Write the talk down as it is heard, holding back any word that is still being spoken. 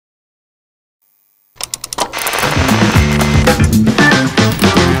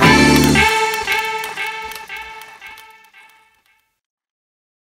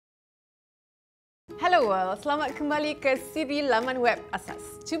Hello world, selamat kembali ke Siri laman web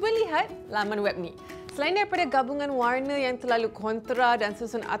Asas. Cuba lihat laman web ni. Selain daripada gabungan warna yang terlalu kontra dan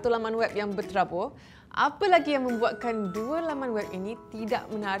susun atur laman web yang berterabur, apa lagi yang membuatkan dua laman web ini tidak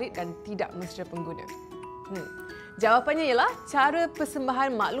menarik dan tidak mesra pengguna? Jawapannya ialah cara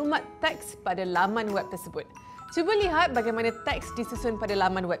persembahan maklumat teks pada laman web tersebut. Cuba lihat bagaimana teks disusun pada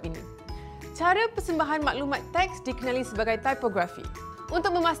laman web ini. Cara persembahan maklumat teks dikenali sebagai tipografi.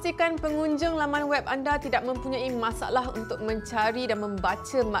 Untuk memastikan pengunjung laman web anda tidak mempunyai masalah untuk mencari dan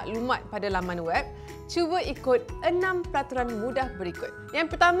membaca maklumat pada laman web, cuba ikut 6 peraturan mudah berikut.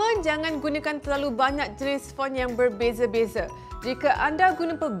 Yang pertama, jangan gunakan terlalu banyak jenis font yang berbeza-beza. Jika anda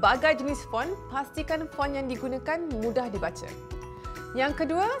guna pelbagai jenis font, pastikan font yang digunakan mudah dibaca. Yang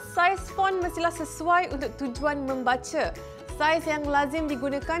kedua, saiz font mestilah sesuai untuk tujuan membaca. Saiz yang lazim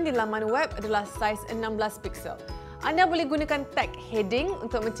digunakan di laman web adalah saiz 16 piksel. Anda boleh gunakan tag heading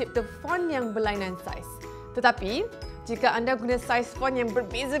untuk mencipta font yang berlainan saiz. Tetapi, jika anda guna saiz font yang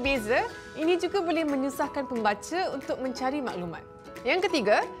berbeza-beza, ini juga boleh menyusahkan pembaca untuk mencari maklumat. Yang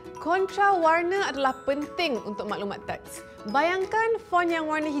ketiga, kontra warna adalah penting untuk maklumat teks. Bayangkan font yang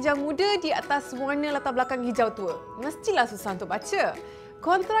warna hijau muda di atas warna latar belakang hijau tua. Mestilah susah untuk baca.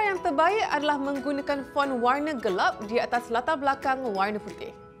 Kontra yang terbaik adalah menggunakan font warna gelap di atas latar belakang warna putih.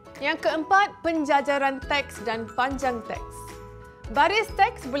 Yang keempat, penjajaran teks dan panjang teks. Baris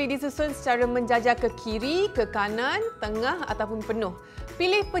teks boleh disusun secara menjajar ke kiri, ke kanan, tengah ataupun penuh.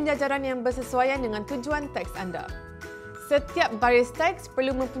 Pilih penjajaran yang bersesuaian dengan tujuan teks anda. Setiap baris teks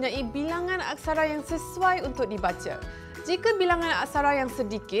perlu mempunyai bilangan aksara yang sesuai untuk dibaca. Jika bilangan aksara yang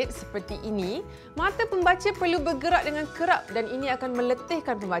sedikit seperti ini, mata pembaca perlu bergerak dengan kerap dan ini akan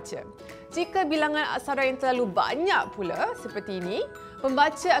meletihkan pembaca. Jika bilangan aksara yang terlalu banyak pula seperti ini,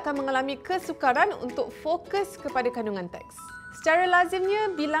 pembaca akan mengalami kesukaran untuk fokus kepada kandungan teks. Secara lazimnya,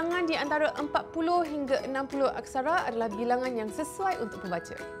 bilangan di antara 40 hingga 60 aksara adalah bilangan yang sesuai untuk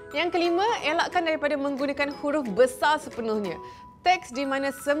pembaca. Yang kelima, elakkan daripada menggunakan huruf besar sepenuhnya. Teks di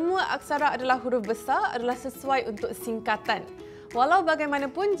mana semua aksara adalah huruf besar adalah sesuai untuk singkatan. Walau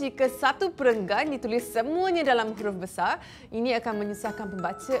bagaimanapun, jika satu perenggan ditulis semuanya dalam huruf besar, ini akan menyusahkan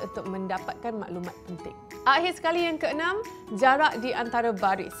pembaca untuk mendapatkan maklumat penting. Akhir sekali yang keenam, jarak di antara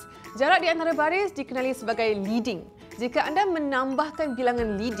baris. Jarak di antara baris dikenali sebagai leading. Jika anda menambahkan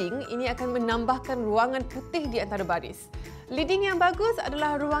bilangan leading, ini akan menambahkan ruangan putih di antara baris. Leading yang bagus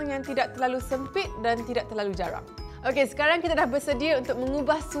adalah ruang yang tidak terlalu sempit dan tidak terlalu jarang. Okey, sekarang kita dah bersedia untuk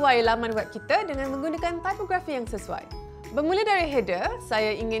mengubah suai laman web kita dengan menggunakan tipografi yang sesuai. Bermula dari header, saya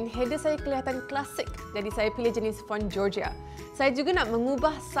ingin header saya kelihatan klasik, jadi saya pilih jenis font Georgia. Saya juga nak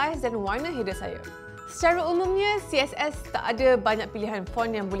mengubah saiz dan warna header saya. Secara umumnya, CSS tak ada banyak pilihan font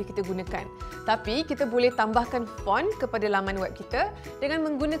yang boleh kita gunakan. Tapi, kita boleh tambahkan font kepada laman web kita dengan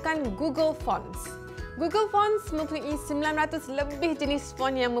menggunakan Google Fonts. Google Fonts mempunyai 900 lebih jenis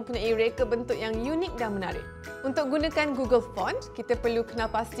font yang mempunyai reka bentuk yang unik dan menarik. Untuk gunakan Google Font, kita perlu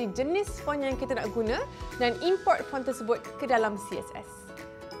kenal pasti jenis font yang kita nak guna dan import font tersebut ke dalam CSS.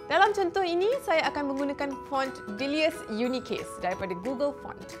 Dalam contoh ini, saya akan menggunakan font Delius Unicase daripada Google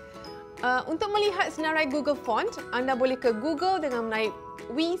Font. Untuk melihat senarai Google Font, anda boleh ke Google dengan menaip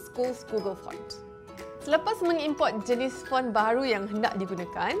We Schools Google Font. Selepas mengimport jenis font baru yang hendak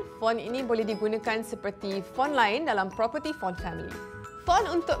digunakan, font ini boleh digunakan seperti font lain dalam property font family. Font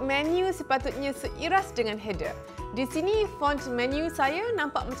untuk menu sepatutnya seiras dengan header. Di sini, font menu saya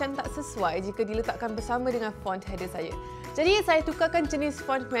nampak macam tak sesuai jika diletakkan bersama dengan font header saya. Jadi, saya tukarkan jenis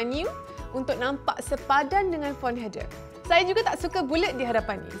font menu untuk nampak sepadan dengan font header. Saya juga tak suka bulat di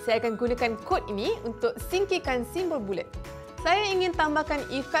hadapan ini. Saya akan gunakan kod ini untuk singkirkan simbol bulat. Saya ingin tambahkan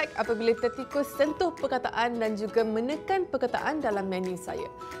efek apabila tertikus sentuh perkataan dan juga menekan perkataan dalam menu saya.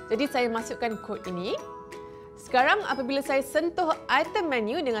 Jadi saya masukkan kod ini. Sekarang apabila saya sentuh item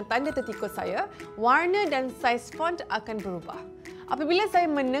menu dengan tanda tertikus saya, warna dan saiz font akan berubah. Apabila saya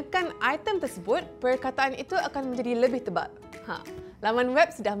menekan item tersebut, perkataan itu akan menjadi lebih tebal. Laman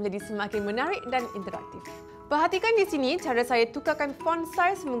web sudah menjadi semakin menarik dan interaktif. Perhatikan di sini cara saya tukarkan font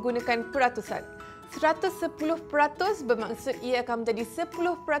size menggunakan peratusan. 110% bermaksud ia akan menjadi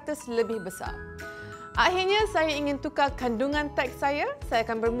 10% lebih besar. Akhirnya, saya ingin tukar kandungan teks saya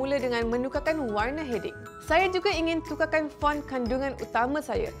akan bermula dengan menukarkan warna heading. Saya juga ingin tukarkan font kandungan utama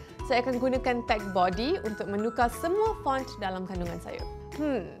saya. Saya akan gunakan tag body untuk menukar semua font dalam kandungan saya.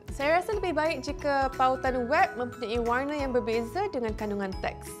 Saya rasa lebih baik jika pautan web mempunyai warna yang berbeza dengan kandungan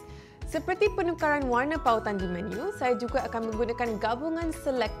teks. Seperti penukaran warna pautan di menu, saya juga akan menggunakan gabungan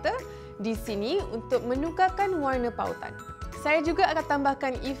selector di sini untuk menukarkan warna pautan. Saya juga akan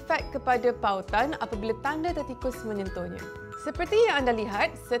tambahkan efek kepada pautan apabila tanda tertikus menyentuhnya. Seperti yang anda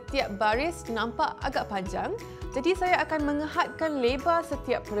lihat, setiap baris nampak agak panjang, jadi saya akan mengehadkan lebar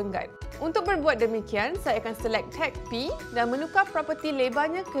setiap perenggan. Untuk berbuat demikian, saya akan select tag P dan menukar properti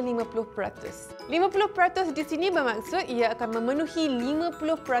lebarnya ke 50%. 50% di sini bermaksud ia akan memenuhi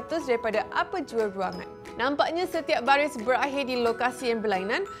 50% daripada apa jua ruangan. Nampaknya setiap baris berakhir di lokasi yang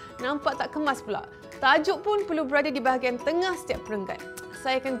berlainan, nampak tak kemas pula. Tajuk pun perlu berada di bahagian tengah setiap perenggan.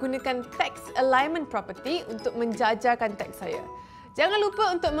 Saya akan gunakan text alignment property untuk menjajarkan teks saya. Jangan lupa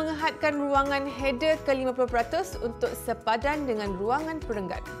untuk mengehadkan ruangan header ke 50% untuk sepadan dengan ruangan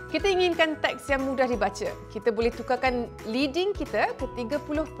perenggan. Kita inginkan teks yang mudah dibaca. Kita boleh tukarkan leading kita ke 30%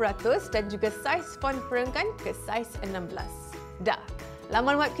 dan juga saiz font perenggan ke saiz 16. Dah,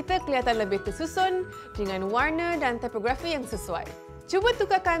 laman web kita kelihatan lebih tersusun dengan warna dan tipografi yang sesuai. Cuba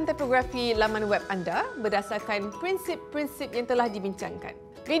tukarkan tipografi laman web anda berdasarkan prinsip-prinsip yang telah dibincangkan.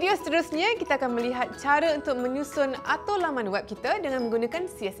 Video seterusnya, kita akan melihat cara untuk menyusun atau laman web kita dengan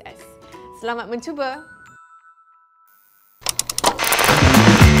menggunakan CSS. Selamat mencuba!